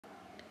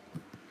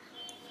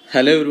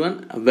Hello everyone,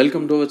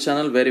 welcome to our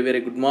channel. Very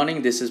good morning.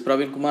 This is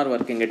Praveen Kumar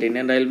working at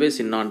Indian Railways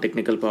in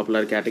non-technical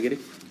popular category.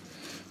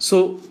 So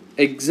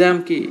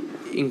ఎగ్జామ్కి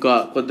ఇంకా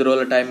కొద్ది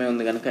రోజుల టైమే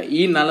ఉంది కనుక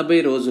ఈ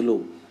 40 రోజులు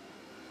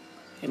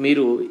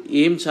మీరు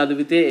ఏం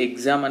చదివితే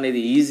ఎగ్జామ్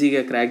అనేది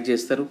ఈజీగా క్రాక్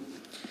చేస్తారు,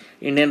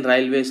 ఇండియన్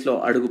రైల్వేస్లో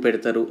అడుగు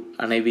పెడతారు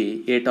అనేవి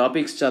ఏ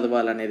టాపిక్స్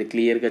చదవాలనేది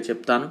క్లియర్గా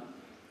చెప్తాను.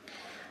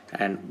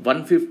 And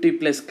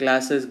 150+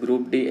 classes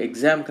group D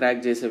exam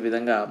crack చేసే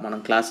విధంగా మనం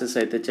క్లాసెస్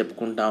అయితే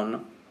చెప్పుకుంటా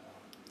ఉన్నాం.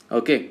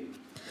 ఓకే,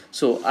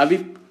 సో అవి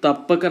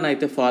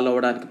తప్పకనైతే ఫాలో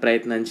అవ్వడానికి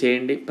ప్రయత్నం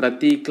చేయండి.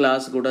 ప్రతి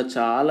క్లాస్ కూడా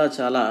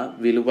చాలా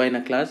విలువైన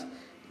క్లాస్.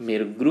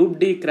 మీరు గ్రూప్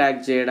డి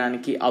క్రాక్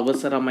చేయడానికి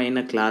అవసరమైన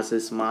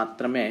క్లాసెస్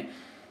మాత్రమే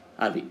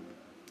అవి.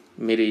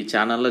 మీరు ఈ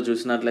ఛానల్లో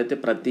చూసినట్లయితే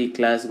ప్రతి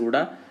క్లాస్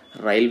కూడా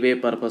రైల్వే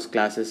పర్పస్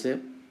క్లాసెసే,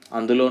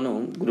 అందులోనూ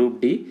గ్రూప్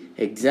డి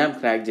ఎగ్జామ్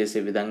క్రాక్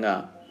చేసే విధంగా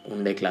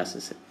ఉండే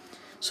క్లాసెసే.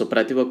 సో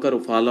ప్రతి ఒక్కరు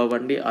ఫాలో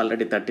అవ్వండి.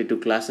 ఆల్రెడీ 32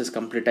 క్లాసెస్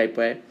కంప్లీట్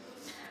అయిపోయాయి.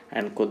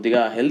 అండ్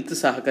కొద్దిగా హెల్త్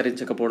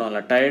సహకరించకపోవడం వల్ల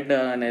టైర్డ్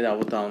అనేది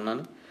అవుతూ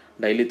ఉన్నాను.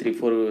 డైలీ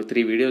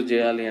 3 వీడియోస్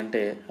చేయాలి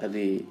అంటే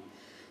అది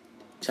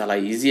చాలా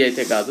ఈజీ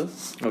అయితే కాదు.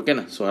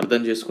 ఓకేనా, సో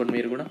అర్థం చేసుకోండి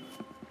మీరు కూడా.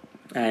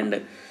 అండ్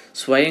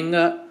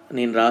స్వయంగా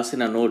నేను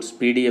రాసిన నోట్స్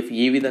PDF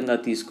ఏ విధంగా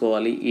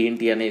తీసుకోవాలి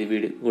ఏంటి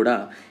అనేది కూడా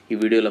ఈ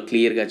వీడియోలో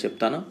క్లియర్గా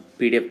చెప్తాను.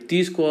 PDF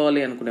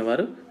తీసుకోవాలి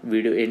అనుకునేవారు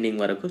వీడియో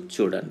ఎండింగ్ వరకు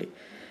చూడండి.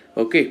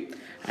 ఓకే,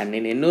 అండ్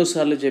నేను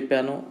ఎన్నోసార్లు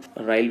చెప్పాను,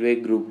 రైల్వే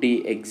గ్రూప్ డి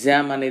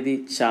ఎగ్జామ్ అనేది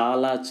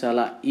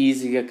చాలా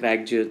ఈజీగా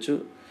క్రాక్ చేయొచ్చు.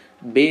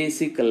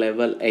 Basic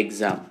level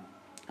exam.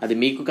 అది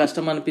మీకు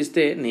కష్టం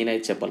అనిపిస్తే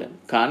నేనైతే చెప్పలేను,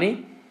 కానీ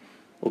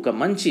ఒక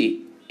మంచి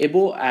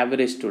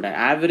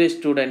యావరేజ్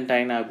స్టూడెంట్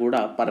అయినా కూడా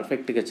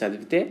పర్ఫెక్ట్గా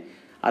చదివితే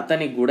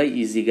అతనికి కూడా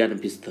ఈజీగా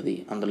అనిపిస్తుంది.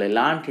 అందులో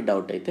ఎలాంటి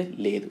డౌట్ అయితే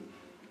లేదు.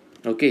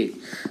 ఓకే,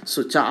 సో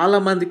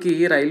చాలామందికి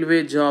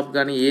రైల్వే జాబ్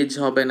కానీ ఏ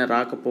జాబ్ అయినా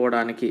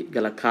రాకపోవడానికి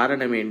గల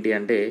కారణం ఏంటి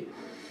అంటే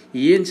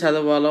ఏం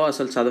చదవాలో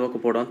అసలు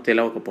చదవకపోవడం,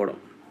 తెలియకపోవడం.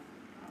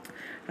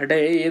 అంటే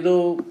ఏదో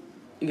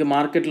ఇక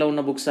మార్కెట్లో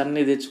ఉన్న బుక్స్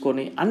అన్నీ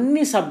తెచ్చుకొని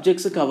అన్ని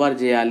సబ్జెక్ట్స్ కవర్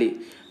చేయాలి.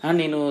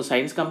 నేను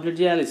సైన్స్ కంప్లీట్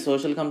చేయాలి,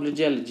 సోషల్ కంప్లీట్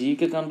చేయాలి,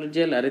 జీకే కంప్లీట్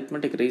చేయాలి,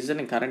 అరిథమెటిక్,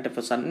 రీజనింగ్, కరెంట్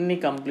అఫైర్స్ అన్నీ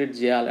కంప్లీట్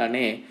చేయాలి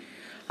అనే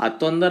ఆ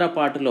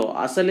తొందరపాటులో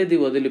అసలు ఇది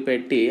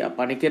వదిలిపెట్టి ఆ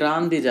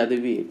పనికిరాంది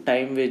చదివి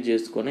టైం వేస్ట్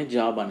చేసుకొని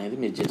జాబ్ అనేది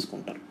మిస్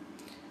చేసుకుంటారు.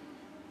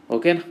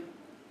 ఓకేనా,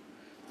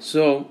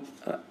 సో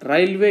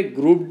రైల్వే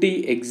గ్రూప్ డి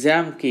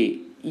ఎగ్జామ్కి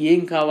ఏం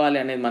కావాలి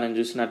అనేది మనం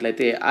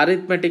చూసినట్లయితే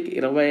అరిథమెటిక్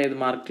 25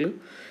 మార్కులు,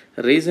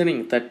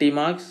 రీజనింగ్ 30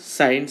 మార్క్స్,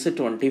 సైన్స్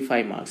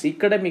 25 మార్క్స్.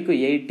 ఇక్కడ మీకు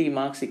 80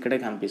 మార్క్స్ ఇక్కడే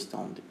కనిపిస్తూ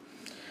ఉంది.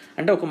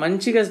 అంటే ఒక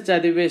మంచిగా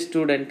చదివే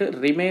స్టూడెంట్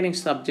రిమైనింగ్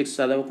సబ్జెక్ట్స్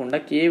చదవకుండా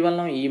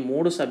కేవలం ఈ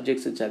 3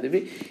 సబ్జెక్ట్స్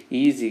చదివి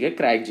ఈజీగా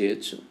క్రాక్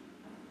చేయొచ్చు.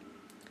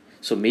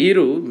 సో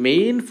మీరు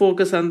మెయిన్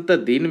ఫోకస్ అంతా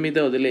దీని మీద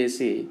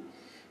వదిలేసి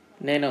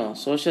నేను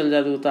సోషల్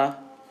చదువుతా,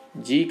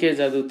 జీకే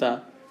చదువుతా,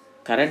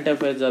 కరెంట్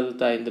అఫైర్స్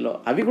చదువుతా, ఇందులో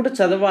అవి కూడా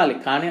చదవాలి,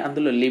 కానీ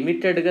అందులో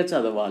లిమిటెడ్గా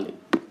చదవాలి.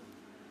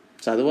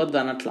 చదవద్దు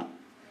అనట్లా,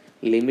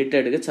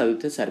 లిమిటెడ్గా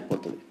చదివితే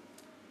సరిపోతుంది.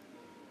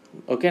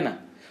 ఓకేనా,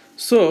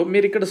 సో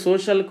మీరు ఇక్కడ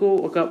సోషల్కు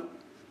ఒక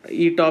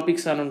ఈ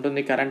టాపిక్స్ అని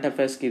ఉంటుంది, కరెంట్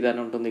అఫైర్స్కి ఇది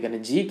అని ఉంటుంది, కానీ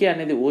జీకే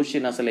అనేది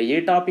ఓషన్. అసలు ఏ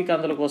టాపిక్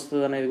అందులోకి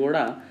వస్తుంది అనేది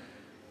కూడా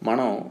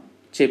మనం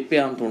చెప్పే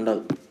అంత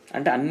ఉండదు.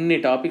 అంటే అన్ని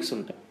టాపిక్స్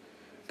ఉంటాయి,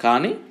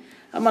 కానీ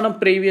మనం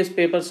ప్రీవియస్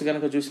పేపర్స్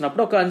కనుక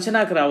చూసినప్పుడు ఒక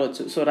అంచనాకు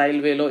రావచ్చు. సో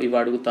రైల్వేలో ఇవి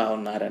అడుగుతూ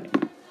ఉన్నారని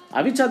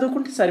అవి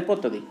చదువుకుంటే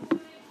సరిపోతుంది.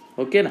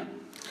 ఓకేనా,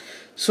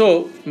 సో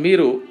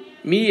మీరు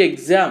మీ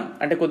ఎగ్జామ్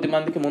అంటే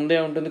కొద్దిమందికి ముందే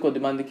ఉంటుంది,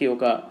 కొద్దిమందికి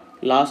ఒక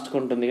లాస్ట్కి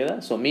ఉంటుంది కదా.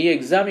 సో మీ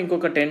ఎగ్జామ్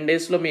ఇంకొక 10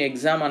 డేస్లో మీ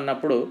ఎగ్జామ్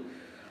అన్నప్పుడు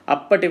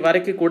అప్పటి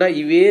వరకు కూడా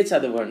ఇవే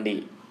చదవండి.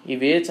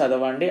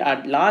 ఆ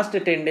లాస్ట్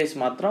 10 డేస్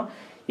మాత్రం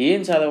ఏం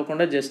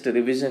చదవకుండా జస్ట్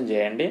రివిజన్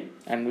చేయండి.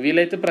 అండ్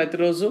వీలైతే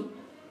ప్రతిరోజు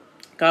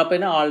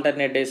కాకపోయినా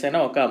ఆల్టర్నేట్ డేస్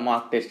అయినా ఒక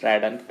మార్క్ టెస్ట్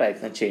రాయడానికి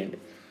ప్రయత్నం చేయండి.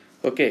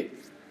 ఓకే,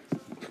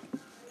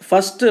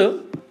 ఫస్ట్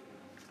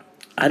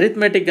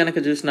అరిథమెటిక్ కనుక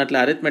చూసినట్లు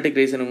అరిథమెటిక్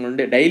రీజనింగ్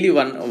ఉండే డైలీ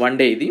వన్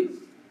డే ఇది.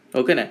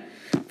 ఓకేనా,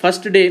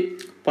 ఫస్ట్ డే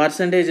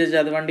పర్సంటేజెస్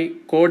చదవండి,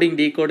 కోడింగ్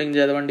డీకోడింగ్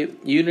చదవండి,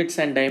 యూనిట్స్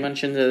అండ్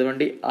డైమెన్షన్స్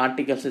చదవండి,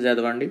 ఆర్టికల్స్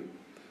చదవండి.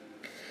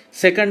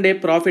 Second day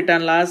profit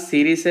and loss,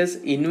 serieses,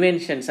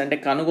 inventions అంటే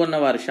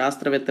కనుగొన్నవారు,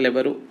 శాస్త్రవేత్తలు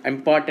ఎవరు,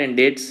 ఇంపార్టెంట్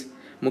డేట్స్,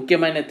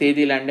 ముఖ్యమైన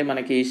తేదీలు అంటే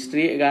మనకి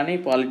హిస్టరీ కానీ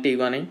పాలిటీ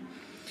కానీ,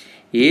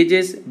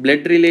 ages,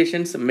 blood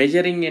relations,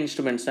 measuring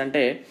instruments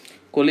అంటే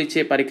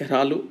కొలిచే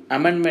పరికరాలు,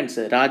 అమెండ్మెంట్స్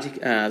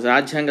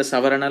రాజ్యాంగ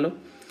సవరణలు,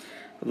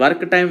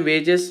 work time,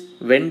 wages,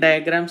 Venn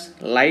diagrams,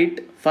 light,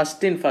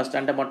 first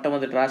అంటే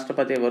మొట్టమొదటి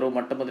రాష్ట్రపతి ఎవరు,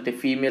 మొట్టమొదటి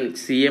ఫీమేల్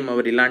సీఎం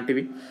ఎవరు,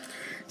 ఇలాంటివి,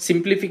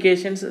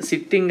 simplifications,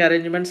 sitting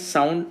arrangements,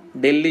 sound,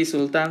 Delhi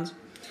sultans,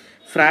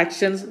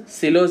 fractions,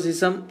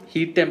 syllogism,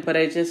 heat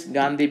temperatures,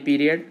 Gandhi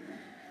period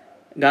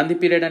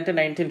అంటే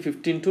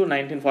 1915 to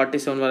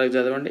 1947 వరకు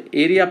చదవండి.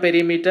 Area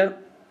perimeter,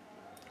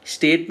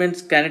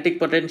 statements,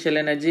 kinetic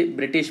potential energy,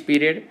 British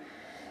period,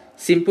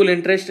 simple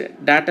interest,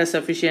 data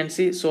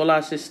sufficiency,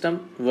 solar system,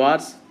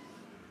 wars.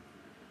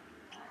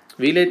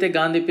 వీలైతే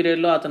గాంధీ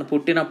పీరియడ్లో అతను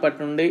పుట్టినప్పటి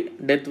నుండి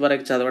డెత్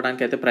వరకు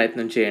చదవడానికి అయితే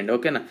ప్రయత్నం చేయండి.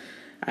 ఓకేనా,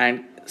 and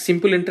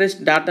simple interest,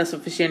 data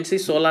sufficiency,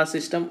 solar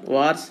system,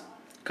 wars,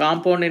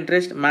 compound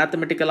interest,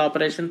 mathematical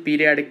operation,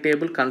 periodic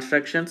table,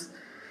 constructions,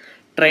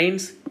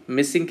 trains,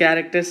 missing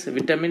characters,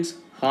 vitamins,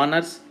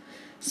 honours,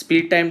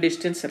 speed time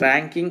distance,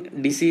 ranking,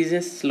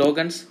 diseases,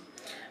 slogans,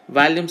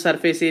 volume,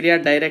 surface area,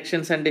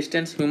 directions and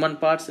distance, human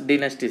parts,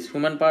 డినస్టీస్.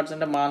 Human parts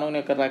అంటే మానవుని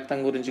యొక్క రక్తం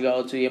గురించి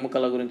కావచ్చు,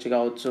 ఎముకల గురించి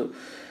కావచ్చు,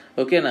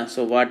 ఓకేనా.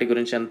 సో వాటి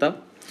గురించి అంతా.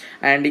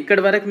 అండ్ ఇక్కడ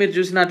వరకు మీరు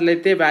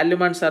చూసినట్లయితే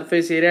volume and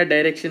surface area,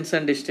 directions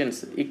and distance.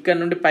 ఇక్కడ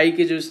నుండి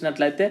పైకి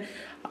చూసినట్లయితే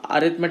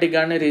అరిథమెటిక్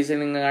కానీ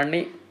రీజనింగ్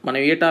కానీ మనం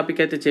ఏ టాపిక్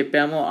అయితే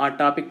చెప్పామో ఆ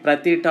టాపిక్,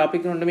 ప్రతి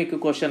టాపిక్ నుండి మీకు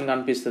క్వశ్చన్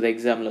కనిపిస్తుంది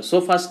ఎగ్జామ్లో. సో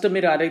ఫస్ట్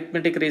మీరు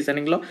అరిథమెటిక్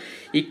రీజనింగ్లో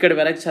ఇక్కడి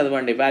వరకు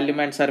చదవండి.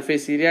 Volume and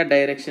surface area,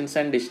 directions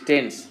and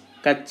distance.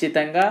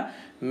 ఖచ్చితంగా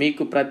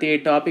మీకు ప్రతి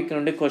టాపిక్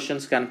నుండి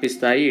క్వశ్చన్స్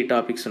కనిపిస్తాయి ఈ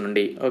టాపిక్స్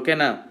నుండి,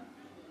 ఓకేనా.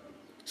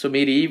 సో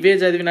మీరు ఇవే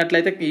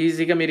చదివినట్లయితే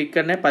ఈజీగా మీరు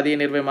ఇక్కడనే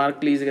 15-20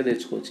 మార్కులు ఈజీగా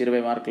తెచ్చుకోవచ్చు,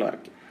 20 మార్కుల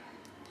వరకు.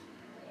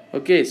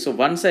 ఓకే, సో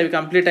వన్స్ అవి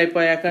కంప్లీట్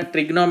అయిపోయాక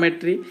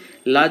trigonometry,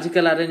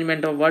 logical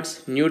arrangement of words,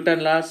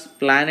 Newton loss,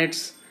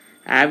 planets,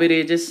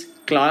 averages,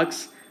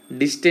 clocks,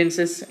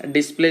 distances,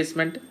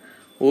 displacement,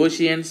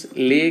 oceans,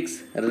 lakes,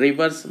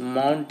 reverse,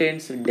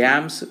 mountains,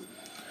 dams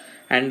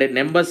and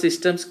number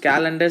systems,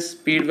 calendars,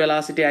 speed,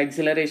 velocity,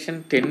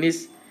 acceleration,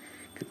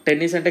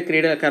 tennis అంటే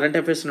క్రీడ, కరెంట్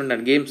అఫైర్స్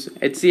ఉండండి, games,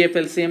 HCF,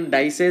 LCM,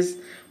 dices,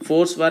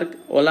 force work,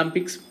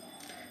 Olympics,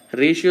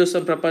 ratios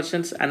of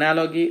proportions,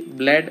 analogy,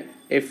 blood,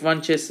 F1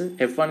 chess,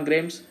 F1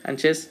 games and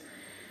chess,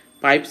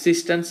 pipe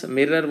systems,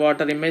 mirror,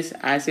 water image,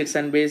 acids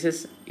and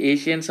bases,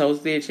 Asian,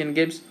 south Asian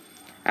games,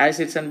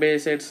 acids and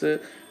bases,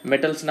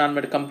 metals, non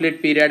metal, complete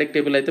periodic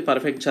table అయితే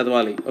perfect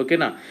చదవాలి,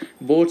 ఓకేనా.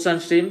 Boards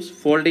and streams,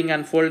 folding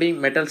and folding,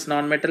 metals,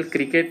 non metal,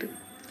 cricket,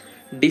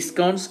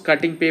 discounts,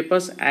 cutting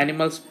papers,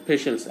 animal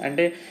specials.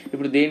 అంటే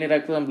ఇప్పుడు దేని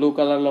రక్తం blue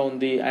కలర్లో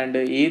ఉంది and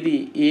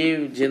ఏ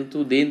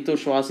జంతువు దేంతో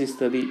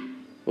శ్వాసిస్తుంది,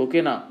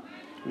 ఓకేనా.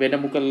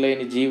 వెన్నెముకలు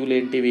లేని జీవులు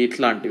ఏంటివి,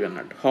 ఇట్లాంటివి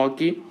అన్నట్టు.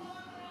 హాకీ.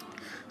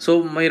 సో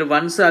మీరు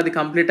వన్స్ అది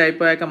కంప్లీట్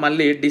అయిపోయాక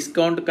మళ్ళీ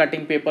డిస్కౌంట్,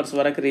 కటింగ్ పేపర్స్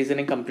వరకు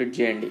రీజనింగ్ కంప్లీట్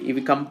చేయండి.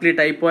 ఇవి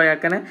కంప్లీట్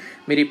అయిపోయాకనే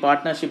మీరు ఈ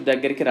పార్ట్నర్షిప్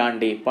దగ్గరికి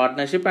రండి.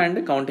 Partnership and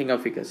counting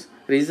of figures,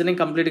 reasoning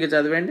కంప్లీట్గా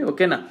చదివండి,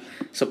 ఓకేనా.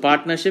 So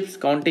partnerships,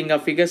 counting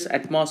of figures,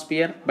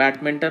 atmosphere,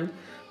 badminton,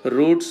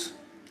 roots,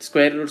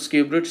 square roots,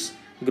 cube roots,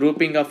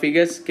 grouping of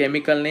figures,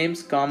 chemical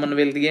names,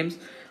 Commonwealth games,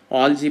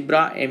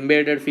 algebra,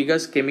 embedded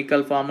figures,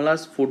 chemical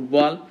formulas,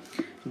 football,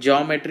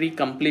 geometry,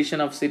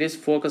 completion of series,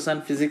 focus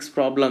on physics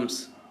problems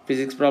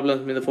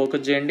మీద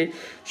focus చేయండి.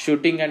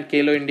 Shooting and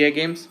Khelo India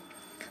games,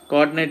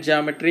 coordinate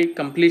geometry,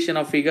 completion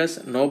of figures,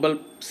 Nobel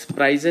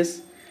prices,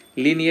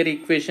 linear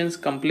equations,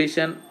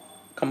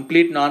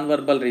 complete non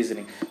verbal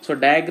reasoning. So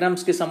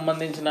డయాగ్రామ్స్కి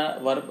సంబంధించిన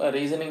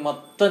reasoning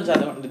మొత్తం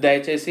చదవండి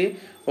దయచేసి,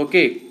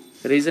 okay.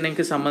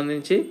 రీజనింగ్కి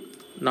సంబంధించి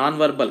non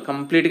verbal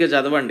కంప్లీట్గా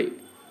చదవండి.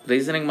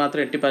 Reasoning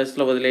మాత్రం ఎట్టి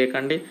పరిస్థితుల్లో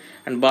వదిలేయకండి.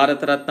 And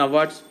Bharat Ratna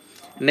awards.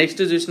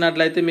 నెక్స్ట్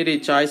చూసినట్లయితే మీరు ఈ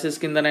చాయిసెస్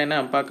కిందనైనా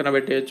పక్కన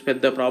పెట్టేయచ్చు,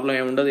 పెద్ద ప్రాబ్లం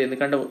ఏమి ఉండదు,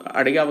 ఎందుకంటే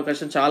అడిగే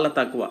అవకాశం చాలా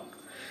తక్కువ.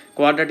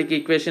 Quadratic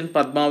equation,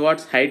 Padma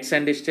awards, heights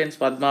and distance,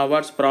 Padma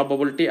awards,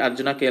 probability,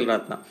 Arjuna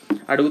Khel Ratna.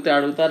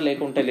 అడుగుతారు,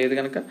 లేకుంటే లేదు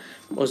కనుక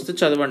వస్తే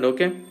చదవండి,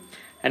 ఓకే.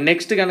 అండ్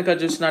నెక్స్ట్ కనుక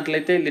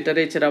చూసినట్లయితే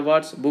లిటరేచర్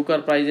అవార్డ్స్,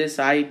 బూకర్ ప్రైజెస్,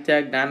 సాహిత్య,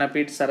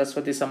 Jnanpith,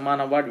 Saraswati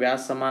Samman award,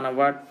 Vyas Samman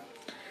award.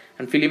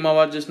 And film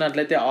award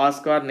చూసినట్లయితే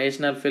Oscar,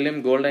 national film,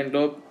 golden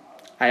globe,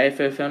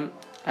 IFFM,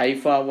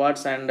 IIFA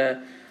awards and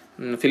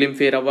film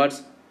fair awards.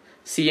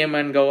 CM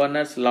and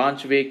governors,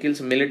 launch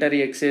vehicles, military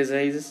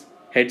exercises,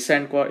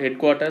 head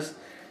quarters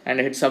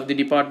and heads of the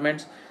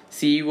departments,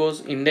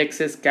 CEOs,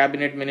 indexes,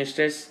 cabinet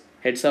ministers,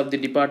 heads of the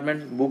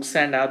department, books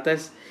and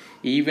authors,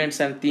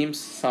 events and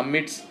themes,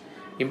 summits,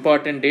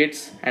 important dates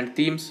and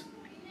themes,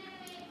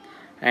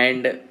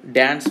 and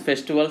dance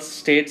festivals,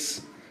 states,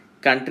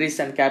 countries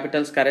and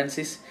capitals,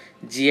 currencies,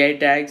 GI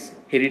tags,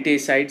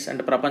 heritage sites and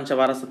ప్రపంచ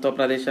వారసత్వ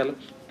ప్రదేశాలు.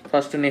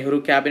 First Nehru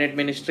cabinet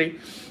ministry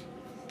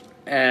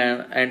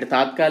and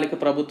తాత్కాలిక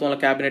ప్రభుత్వంలో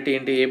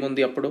cabinet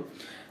ఏముంది అప్పుడు,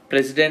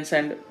 presidents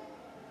and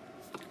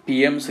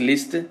PMs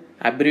list,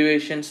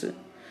 abbreviations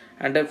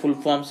అంటే full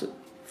forms,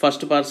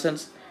 first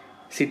persons,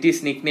 cities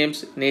Nick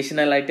names,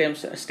 national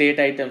items, state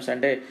items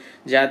అంటే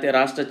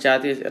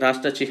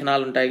రాష్ట్ర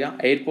చిహ్నాలు ఉంటాయిగా,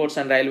 airports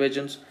and railway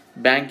Jones,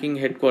 banking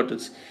head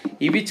quarters.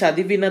 ఇవి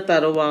చదివిన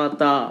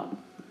తర్వాత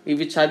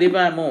ఇవి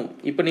చదివాము,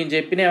 ఇప్పుడు నేను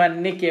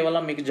చెప్పినవన్నీ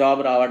కేవలం మీకు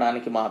జాబ్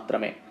రావడానికి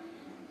మాత్రమే,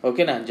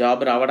 ఓకేనా.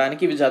 జాబ్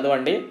రావడానికి ఇవి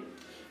చదవండి.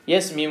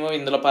 ఎస్ మేము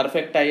ఇందులో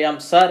పర్ఫెక్ట్ అయ్యాం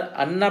సార్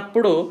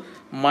అన్నప్పుడు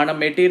మన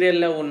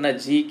మెటీరియల్లో ఉన్న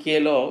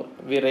జీకేలో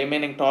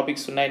రిమైనింగ్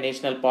టాపిక్స్ ఉన్నాయి,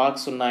 నేషనల్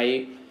పార్క్స్ ఉన్నాయి,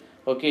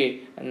 ఓకే,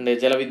 అండ్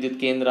జల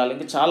విద్యుత్ కేంద్రాలు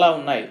ఇంకా చాలా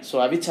ఉన్నాయి. సో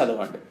అవి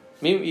చదవండి.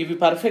 మేము ఇవి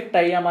పర్ఫెక్ట్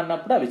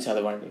అయ్యామన్నప్పుడు అవి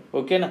చదవండి,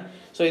 ఓకేనా.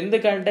 సో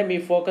ఎందుకంటే మీ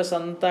ఫోకస్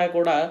అంతా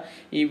కూడా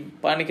ఈ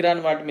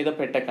పనికిరాని వాటి మీద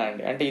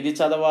పెట్టకండి. అంటే ఇది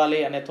చదవాలి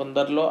అనే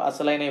తొందరలో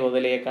అసలైనవి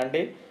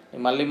వదిలేయకండి.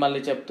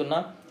 మళ్ళీ చెప్తున్నా,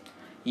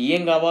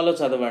 ఏం కావాలో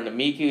చదవండి.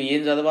 మీకు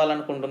ఏం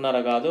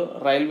చదవాలనుకుంటున్నారో కాదు,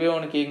 రైల్వే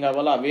వానికి ఏం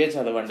కావాలో అవే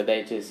చదవండి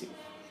దయచేసి,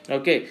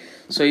 ఓకే.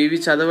 సో ఇవి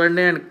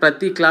చదవండి అండ్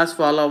ప్రతి క్లాస్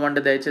ఫాలో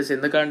అవ్వండి దయచేసి.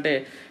 ఎందుకంటే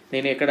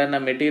నేను ఎక్కడన్నా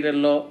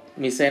మెటీరియల్లో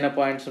మిస్ అయిన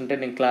పాయింట్స్ ఉంటే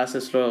నేను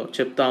క్లాసెస్లో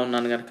చెప్తా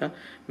ఉన్నాను కనుక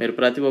మీరు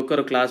ప్రతి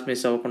ఒక్కరు క్లాస్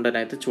మిస్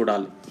అవ్వకుండానైతే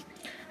చూడాలి.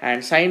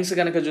 అండ్ సైన్స్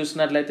కనుక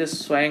చూసినట్లయితే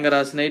స్వయంగా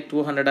రాసినవి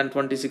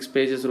 226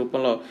 పేజెస్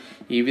రూపంలో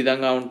ఈ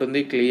విధంగా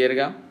ఉంటుంది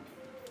క్లియర్గా.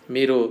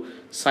 మీరు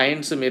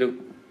సైన్స్ మీరు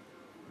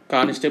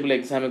కానిస్టేబుల్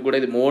ఎగ్జామ్కి కూడా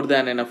ఇది మోర్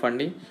దాన్ ఎనఫ్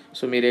అండి.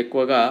 సో మీరు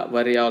ఎక్కువగా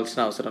వరి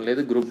అవ్వాల్సిన అవసరం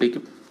లేదు. Group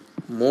డీకి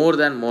more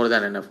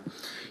than enough.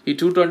 ఈ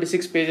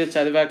 226 పేజెస్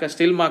చదివాక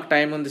స్టిల్ మాకు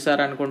టైం ఉంది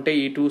సార్ అనుకుంటే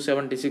ఈ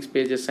 276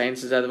 పేజెస్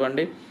సైన్స్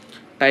చదవండి,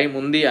 టైం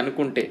ఉంది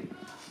అనుకుంటే.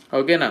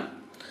 ఓకేనా.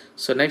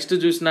 సో నెక్స్ట్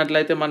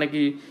చూసినట్లయితే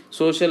మనకి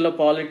సోషల్లో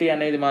పాలిటీ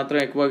అనేది మాత్రం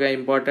ఎక్కువగా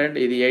ఇంపార్టెంట్.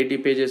 ఇది 80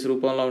 పేజెస్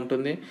రూపంలో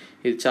ఉంటుంది.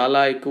 ఇది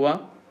చాలా ఎక్కువ.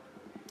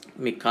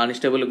 మీ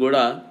కానిస్టేబుల్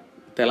కూడా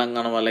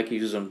తెలంగాణ వాళ్ళకి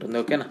యూజ్ ఉంటుంది.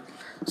 ఓకేనా.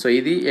 సో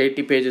ఇది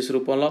 80 పేజెస్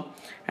రూపంలో.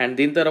 అండ్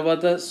దీని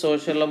తర్వాత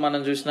సోషల్లో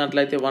మనం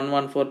చూసినట్లయితే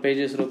 114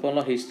 పేజెస్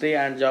రూపంలో హిస్టరీ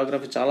అండ్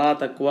జాగ్రఫీ చాలా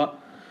తక్కువ.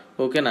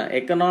 ఓకేనా.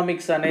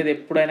 ఎకనామిక్స్ అనేది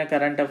ఎప్పుడైనా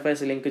కరెంట్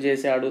అఫైర్స్ లింక్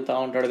చేసి అడుగుతూ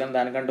ఉంటాడు, కానీ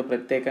దానికంటూ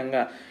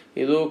ప్రత్యేకంగా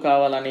ఏదో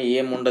కావాలని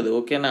ఏముండదు.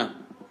 ఓకేనా.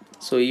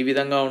 సో ఈ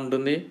విధంగా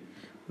ఉంటుంది.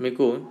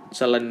 మీకు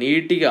చాలా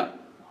నీట్గా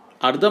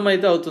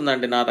అర్థమైతే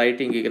అవుతుందండి నా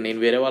రైటింగ్. ఇక నేను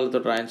వేరే వాళ్ళతో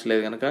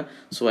రాయించలేదు కనుక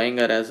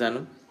స్వయంగా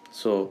రాశాను.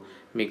 సో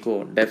మీకు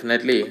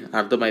డెఫినెట్లీ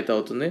అర్థమైతే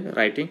అవుతుంది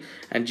రైటింగ్.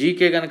 అండ్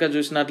జీకే కనుక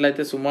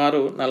చూసినట్లయితే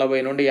సుమారు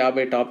 40 నుండి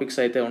 50 టాపిక్స్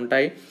అయితే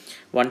ఉంటాయి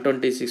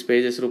 126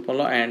 పేజెస్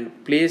రూపంలో. అండ్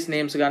ప్లేస్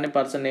నేమ్స్ కానీ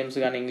పర్సన్ నేమ్స్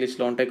కానీ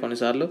ఇంగ్లీష్లో ఉంటాయి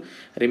కొన్నిసార్లు,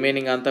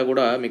 రిమైనింగ్ అంతా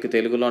కూడా మీకు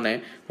తెలుగులోనే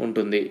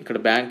ఉంటుంది. ఇక్కడ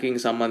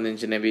బ్యాంకింగ్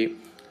సంబంధించినవి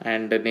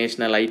and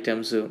national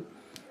items.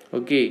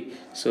 Okay.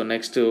 So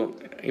next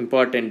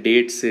important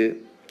dates,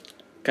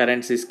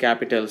 currencies,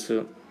 Capitals.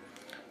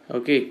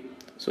 Okay.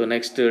 So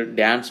next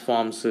dance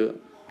forms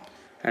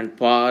and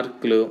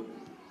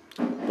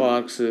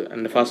parks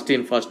and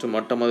first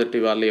మొట్టమొదటి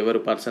వాళ్ళు ఎవరు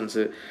పర్సన్స్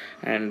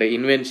అండ్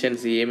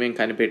ఇన్వెన్షన్స్ ఏమేమి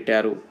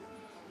కనిపెట్టారు.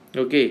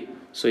 ఓకే.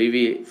 సో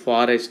ఇవి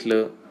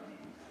ఫారెస్ట్లు.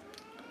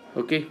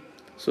 ఓకే.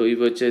 సో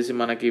ఇవి వచ్చేసి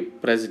మనకి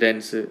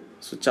ప్రెసిడెంట్స్.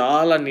 సో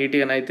చాలా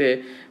నీట్గానైతే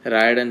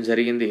రాయడం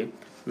జరిగింది.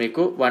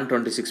 మీకు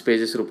 126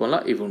 పేజెస్ రూపంలో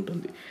ఇవి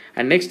ఉంటుంది.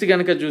 అండ్ నెక్స్ట్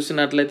కనుక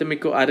చూసినట్లయితే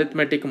మీకు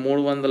అరిథమెటిక్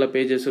 300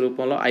 పేజెస్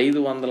రూపంలో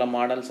 500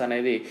 మోడల్స్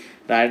అనేది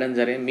రాయడం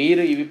జరిగింది.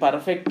 మీరు ఇవి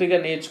పర్ఫెక్ట్గా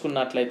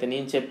నేర్చుకున్నట్లయితే,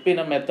 నేను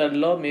చెప్పిన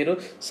మెథడ్లో మీరు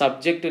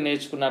సబ్జెక్ట్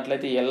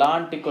నేర్చుకున్నట్లయితే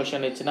ఎలాంటి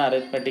క్వశ్చన్ ఇచ్చినా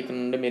అరిథమెటిక్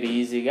నుండి మీరు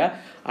ఈజీగా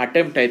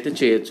అటెంప్ట్ అయితే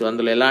చేయొచ్చు.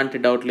 అందులో ఎలాంటి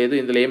డౌట్ లేదు.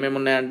 ఇందులో ఏమేమి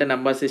ఉన్నాయంటే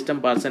number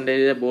system,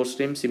 percentage, board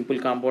stream,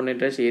 simple compound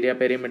interest, area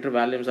perimeter,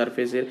 volume,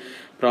 surface,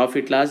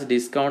 profit loss,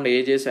 discount,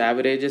 ages,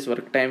 averages,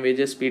 work time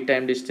wages, speed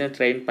time distance,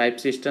 train pipe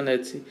system,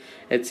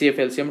 HCF,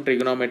 LCM,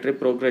 trigonometry,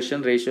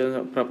 progression, ratio,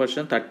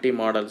 proportion, 30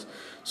 models.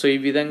 So ఈ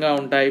విధంగా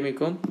ఉంటాయి.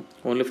 మీకు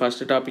only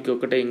first topic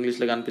ఒకటే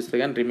ఇంగ్లీష్లో కనిపిస్తుంది,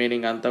 కానీ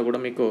remaining అంతా కూడా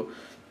మీకు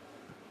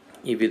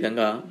ఈ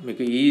విధంగా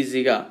మీకు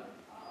ఈజీగా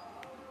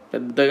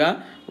పెద్దగా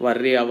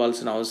వర్రీ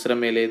అవ్వాల్సిన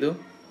అవసరమే లేదు.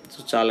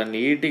 సో చాలా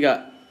నీట్గా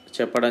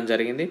చెప్పడం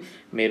జరిగింది.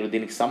 మీరు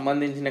దీనికి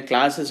సంబంధించిన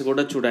క్లాసెస్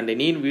కూడా చూడండి.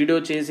 నేను వీడియో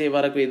చేసే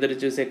వరకు ఎదురు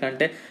చూసే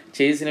కంటే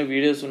చేసిన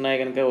వీడియోస్ ఉన్నాయి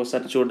కనుక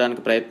ఒకసారి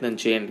చూడడానికి ప్రయత్నం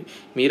చేయండి.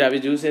 మీరు అవి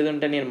చూసేది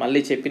ఉంటే నేను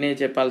మళ్ళీ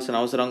చెప్పాల్సిన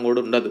అవసరం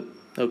కూడా ఉండదు.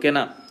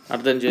 ఓకేనా.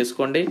 అర్థం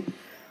చేసుకోండి.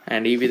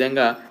 అండ్ ఈ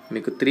విధంగా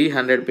మీకు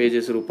 300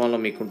 పేజెస్ రూపంలో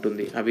మీకు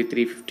ఉంటుంది. అవి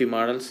 350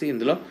 మోడల్స్,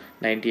 ఇందులో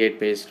 98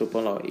 పేజెస్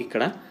రూపంలో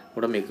ఇక్కడ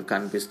కూడా మీకు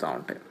కనిపిస్తూ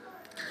ఉంటాయి.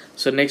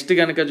 సో నెక్స్ట్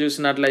కనుక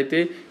చూసినట్లయితే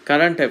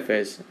current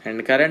affairs.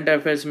 And current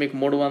affairs మీకు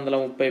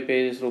 330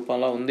 పేజెస్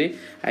రూపంలో ఉంది.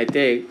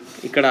 అయితే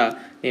ఇక్కడ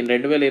నేను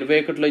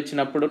 2021లో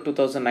ఇచ్చినప్పుడు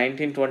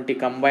 2019-20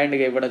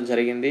 కంబైన్డ్గా ఇవ్వడం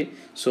జరిగింది.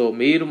 సో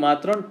మీరు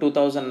మాత్రం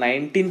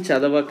 2019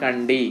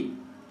 చదవకండి.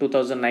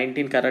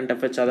 2019 కరెంట్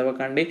అఫైర్స్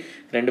చదవకండి.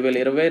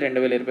 2020,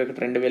 2021,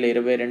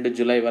 2022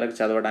 జూలై వరకు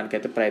చదవడానికి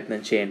అయితే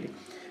ప్రయత్నం చేయండి.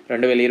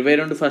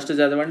 2022 ఫస్ట్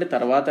చదవండి,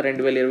 తర్వాత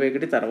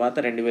 2021, తర్వాత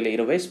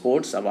 2020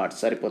 స్పోర్ట్స్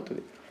అవార్డ్స్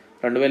సరిపోతుంది.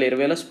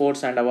 2020లో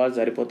స్పోర్ట్స్ అండ్ అవార్డ్స్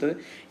సరిపోతుంది.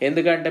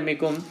 ఎందుకంటే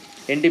మీకు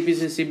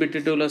ఎన్టీపీసీ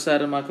CBT2లో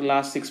సార్ మాకు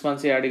లాస్ట్ 6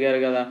 months అడిగారు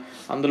కదా,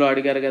 అందులో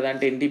అడిగారు కదా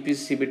అంటే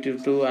ఎన్టీపీసీ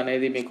CBT2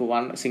 అనేది మీకు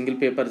 1 సింగిల్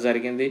పేపర్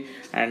జరిగింది.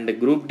 అండ్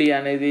గ్రూప్ డి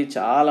అనేది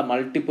చాలా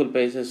మల్టిపుల్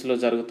పేజెస్లో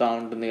జరుగుతూ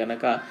ఉంటుంది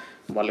కనుక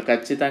వాళ్ళు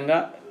ఖచ్చితంగా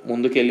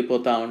ముందుకు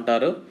వెళ్ళిపోతూ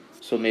ఉంటారు.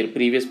 సో మీరు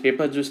ప్రీవియస్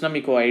పేపర్ చూసినా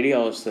మీకు ఐడియా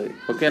వస్తుంది.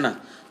 ఓకేనా.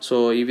 సో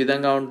ఈ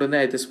విధంగా ఉంటుంది.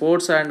 అయితే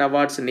స్పోర్ట్స్ అండ్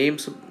అవార్డ్స్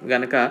నేమ్స్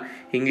కనుక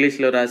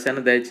ఇంగ్లీష్లో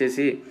రాశాను,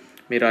 దయచేసి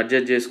మీరు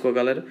అడ్జస్ట్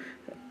చేసుకోగలరు.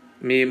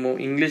 మేము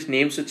ఇంగ్లీష్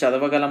నేమ్స్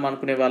చదవగలం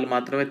అనుకునే వాళ్ళు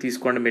మాత్రమే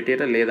తీసుకోండి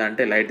మెటీరియల్,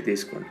 లేదంటే లైట్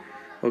తీసుకోండి.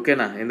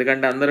 ఓకేనా.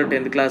 ఎందుకంటే అందరూ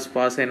 10th క్లాస్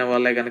పాస్ అయిన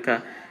వాళ్ళే కనుక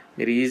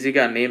మీరు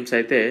ఈజీగా నేమ్స్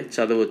అయితే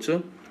చదవచ్చు.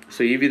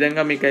 సో ఈ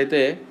విధంగా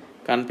మీకైతే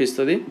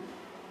కనిపిస్తుంది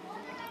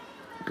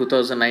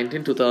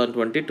 2019,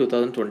 2020,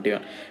 2021.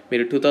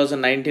 మీరు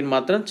 2019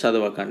 మాత్రం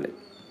చదవకండి.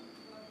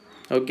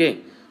 ఓకే.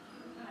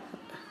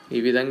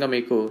 ఈ విధంగా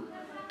మీకు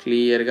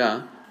క్లియర్గా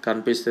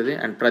కనిపిస్తుంది.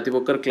 అండ్ ప్రతి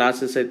ఒక్కరు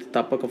క్లాసెస్ అయితే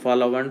తప్పక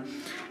ఫాలో అవ్వండి.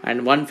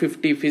 And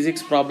 150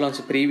 physics problems,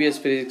 previous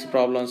physics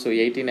problems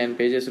 89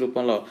 pages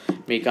రూపంలో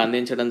మీకు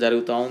అందించడం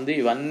జరుగుతూ ఉంది.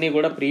 ఇవన్నీ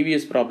కూడా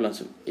ప్రీవియస్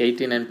ప్రాబ్లమ్స్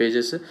 89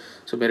 పేజెస్.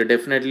 సో మీరు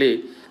డెఫినెట్లీ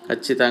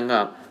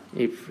ఖచ్చితంగా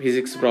ఈ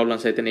ఫిజిక్స్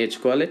ప్రాబ్లమ్స్ అయితే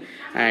నేర్చుకోవాలి.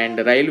 అండ్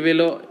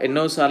రైల్వేలో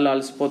ఎన్నోసార్లు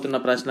అలసిపోతున్న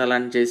ప్రశ్నలు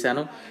అని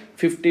చేశాను.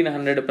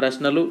 1500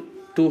 ప్రశ్నలు,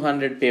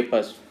 200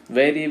 పేపర్స్.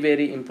 వెరీ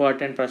వెరీ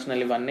ఇంపార్టెంట్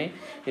ప్రశ్నలు ఇవన్నీ.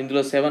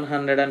 ఇందులో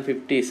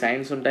 750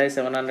 సైన్స్ ఉంటాయి,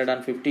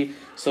 750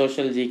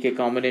 సోషల్ జీకే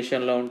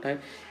కాంబినేషన్లో ఉంటాయి.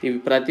 ఇవి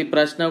ప్రతి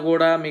ప్రశ్న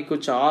కూడా మీకు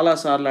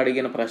చాలాసార్లు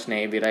అడిగిన ప్రశ్న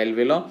ఇవి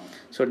రైల్వేలో.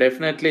 సో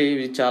డెఫినెట్లీ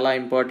ఇవి చాలా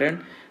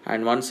ఇంపార్టెంట్.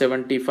 అండ్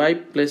 175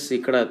 ప్లస్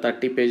ఇక్కడ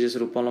 30 పేజెస్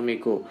రూపంలో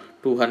మీకు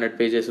 200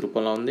 పేజెస్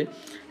రూపంలో ఉంది.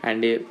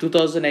 అండ్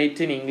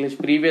 2018 ఇంగ్లీష్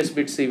ప్రీవియస్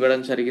బిట్స్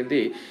ఇవ్వడం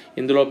జరిగింది.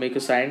 ఇందులో మీకు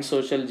సైన్స్,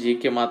 సోషల్,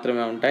 జీకే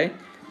మాత్రమే ఉంటాయి.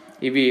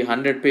 ఇవి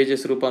 100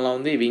 పేజెస్ రూపంలో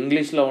ఉంది. ఇవి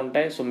ఇంగ్లీష్లో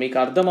ఉంటాయి. సో మీకు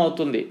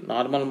అర్థమవుతుంది,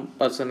 నార్మల్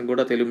పర్సన్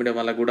కూడా, తెలుగు మీడియం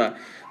వల్ల కూడా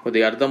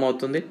కొద్దిగా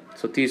అర్థమవుతుంది.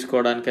 సో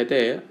తీసుకోవడానికైతే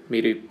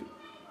మీరు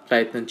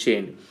ప్రయత్నం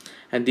చేయండి.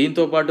 అండ్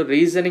దీంతోపాటు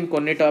రీజనింగ్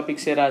కొన్ని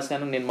టాపిక్సే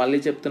రాశాను. నేను మళ్ళీ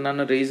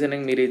చెప్తున్నాను,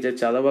 రీజనింగ్ మీరు ఇది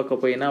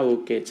చదవకపోయినా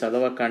ఓకే,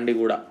 చదవకండి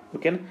కూడా,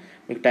 ఓకేనా.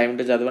 మీకు టైం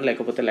ఉంటే చదవండి,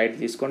 లేకపోతే లైట్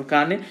తీసుకోండి.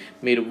 కానీ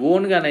మీరు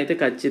ఓన్గానైతే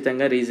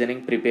ఖచ్చితంగా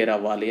రీజనింగ్ ప్రిపేర్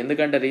అవ్వాలి.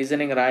 ఎందుకంటే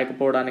రీజనింగ్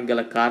రాయకపోవడానికి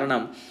గల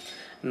కారణం,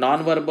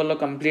 నాన్ వర్బల్లో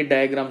కంప్లీట్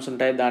డయాగ్రామ్స్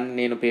ఉంటాయి, దాన్ని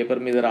నేను పేపర్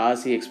మీద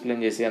రాసి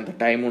ఎక్స్ప్లెయిన్ చేసి అంత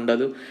టైం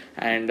ఉండదు.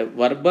 అండ్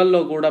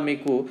వర్బల్లో కూడా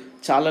మీకు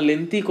చాలా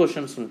లెంతీ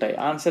క్వశ్చన్స్ ఉంటాయి,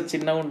 ఆన్సర్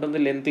చిన్నగా ఉంటుంది,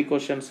 లెంతీ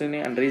క్వశ్చన్స్ని.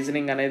 అండ్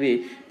రీజనింగ్ అనేది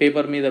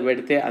పేపర్ మీద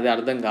పెడితే అది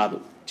అర్థం కాదు,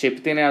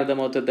 చెప్తేనే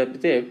అర్థమవుతుంది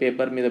తప్పితే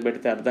పేపర్ మీద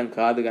పెడితే అర్థం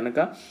కాదు కనుక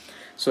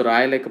సో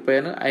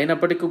రాయలేకపోయాను.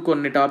 అయినప్పటికీ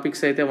కొన్ని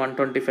టాపిక్స్ అయితే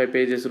 125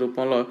 పేజెస్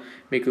రూపంలో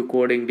మీకు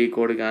కోడింగ్,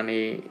 డీకోడ్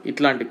కానీ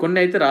ఇట్లాంటి కొన్ని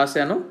అయితే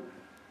రాశాను,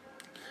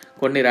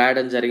 కొన్ని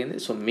రాయడం జరిగింది.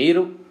 సో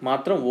మీరు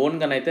మాత్రం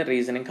ఓన్గానైతే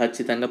రీజనింగ్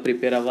ఖచ్చితంగా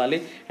ప్రిపేర్ అవ్వాలి.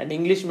 అండ్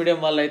ఇంగ్లీష్ మీడియం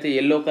వాళ్ళు అయితే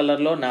ఎల్లో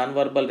కలర్లో నాన్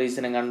వర్బల్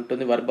రీజనింగ్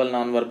ఉంటుంది, వర్బల్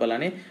నాన్ వర్బల్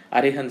అని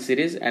Arihant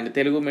series. And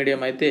Telugu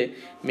medium అయితే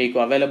మీకు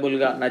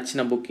అవైలబుల్గా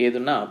నచ్చిన బుక్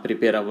ఏదున్నా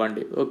ప్రిపేర్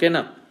అవ్వండి,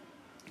 ఓకేనా.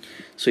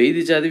 సో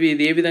ఇది చదివి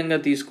ఇది ఏ విధంగా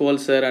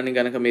తీసుకోవాలి సార్ అని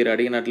కనుక మీరు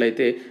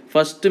అడిగినట్లయితే,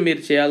 ఫస్ట్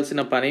మీరు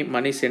చేయాల్సిన పని,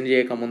 మనీ సెండ్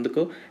చేయక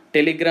ముందుకు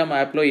టెలిగ్రామ్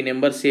యాప్లో ఈ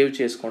నెంబర్ సేవ్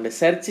చేసుకోండి.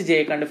 సెర్చ్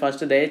చేయకండి,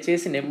 ఫస్ట్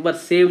దయచేసి నెంబర్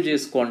సేవ్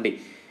చేసుకోండి.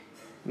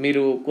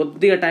 మీరు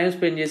కొద్దిగా టైం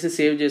స్పెండ్ చేసి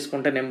సేవ్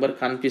చేసుకుంటే నెంబర్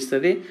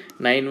కనిపిస్తుంది,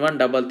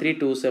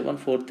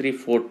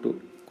 9133274342.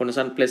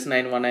 కొన్నిసార్లు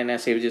 +91 అయినా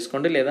సేవ్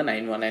చేసుకోండి, లేదా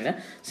 91 అయినా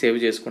సేవ్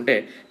చేసుకుంటే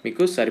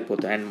మీకు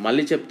సరిపోతుంది. అండ్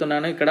మళ్ళీ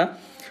చెప్తున్నాను, ఇక్కడ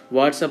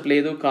వాట్సాప్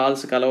లేదు,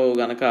 కాల్స్ కలవవు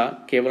కనుక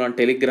కేవలం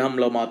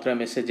టెలిగ్రామ్లో మాత్రమే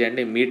మెసేజ్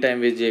చేయండి. మీ టైం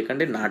వేస్ట్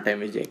చేయకండి, నా టైం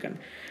వేస్ట్ చేయకండి.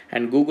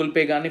 అండ్ గూగుల్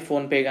పే కానీ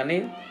ఫోన్పే కానీ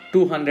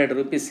 200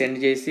 రూపీస్ సెండ్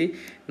చేసి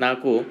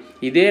నాకు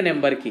ఇదే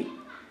నెంబర్కి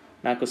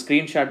నాకు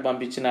స్క్రీన్ షాట్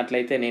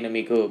పంపించినట్లయితే నేను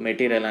మీకు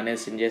మెటీరియల్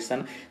అనేది సెండ్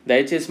చేస్తాను.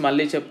 దయచేసి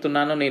మళ్ళీ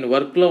చెప్తున్నాను, నేను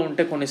వర్క్లో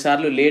ఉంటే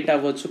కొన్నిసార్లు లేట్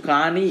అవ్వచ్చు,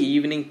 కానీ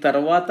ఈవినింగ్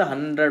తర్వాత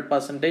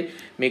 100%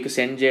 మీకు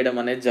సెండ్ చేయడం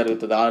అనేది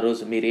జరుగుతుంది. ఆ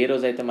రోజు మీరు ఏ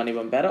రోజు అయితే మనీ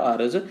పంపారో ఆ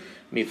రోజు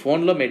మీ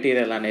ఫోన్లో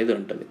మెటీరియల్ అనేది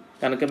ఉంటుంది.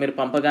 కనుక మీరు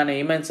పంపగానే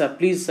ఏమైంది sir,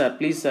 please sir,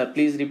 please sir,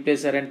 please reply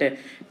sir అంటే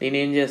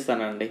నేనేం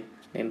చేస్తానండి,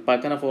 నేను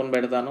పక్కన ఫోన్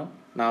పెడతాను,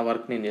 నా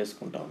వర్క్ నేను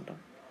చేసుకుంటూ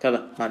ఉంటాను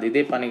కదా, నాది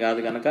ఇదే పని కాదు.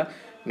 కనుక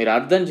మీరు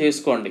అర్థం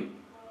చేసుకోండి.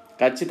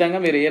 ఖచ్చితంగా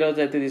మీరు ఏ రోజు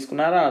అయితే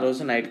తీసుకున్నారో ఆ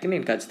రోజు నైట్కి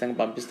నేను ఖచ్చితంగా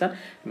పంపిస్తాను.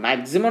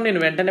 మ్యాక్సిమం నేను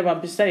వెంటనే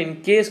పంపిస్తాను, ఇన్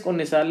కేస్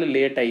కొన్నిసార్లు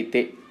లేట్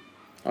అయితే,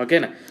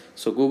 ఓకేనా.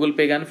 సో గూగుల్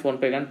పే కానీ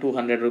ఫోన్పే కానీ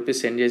 200 రూపీస్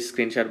సెండ్ చేసి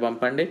స్క్రీన్ షాట్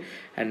పంపండి.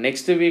 అండ్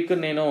నెక్స్ట్ వీక్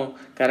నేను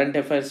కరెంట్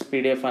అఫైర్స్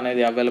PDF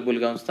అనేది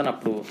అవైలబుల్గా ఉంచుతాను,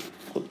 అప్పుడు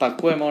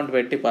తక్కువ అమౌంట్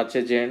పెట్టి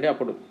పర్చేజ్ చేయండి,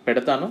 అప్పుడు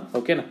పెడతాను,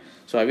 ఓకేనా.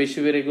 So I wish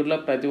you very good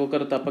luck. ప్రతి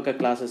ఒక్కరు తప్పక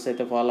క్లాసెస్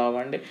అయితే ఫాలో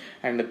అవ్వండి.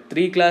 అండ్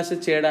 3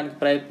 క్లాసెస్ చేయడానికి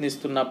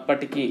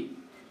ప్రయత్నిస్తున్నప్పటికీ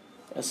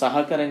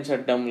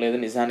సహకరించడం లేదు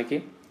నిజానికి,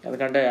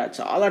 ఎందుకంటే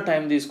చాలా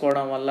టైం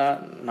తీసుకోవడం వల్ల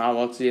నా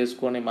వర్క్స్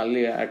చేసుకొని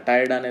మళ్ళీ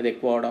టైర్డ్ అనేది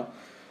ఎక్కువ అవడం,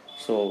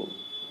 సో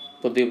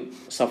కొద్ది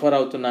సఫర్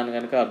అవుతున్నాను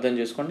కనుక అర్థం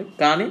చేసుకోండి.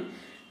 కానీ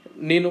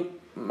నేను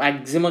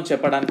మ్యాక్సిమం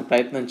చెప్పడానికి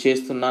ప్రయత్నం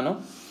చేస్తున్నాను,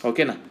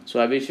 ఓకేనా. So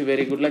I wish you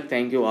very good luck.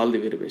 Thank you, all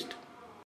the very best.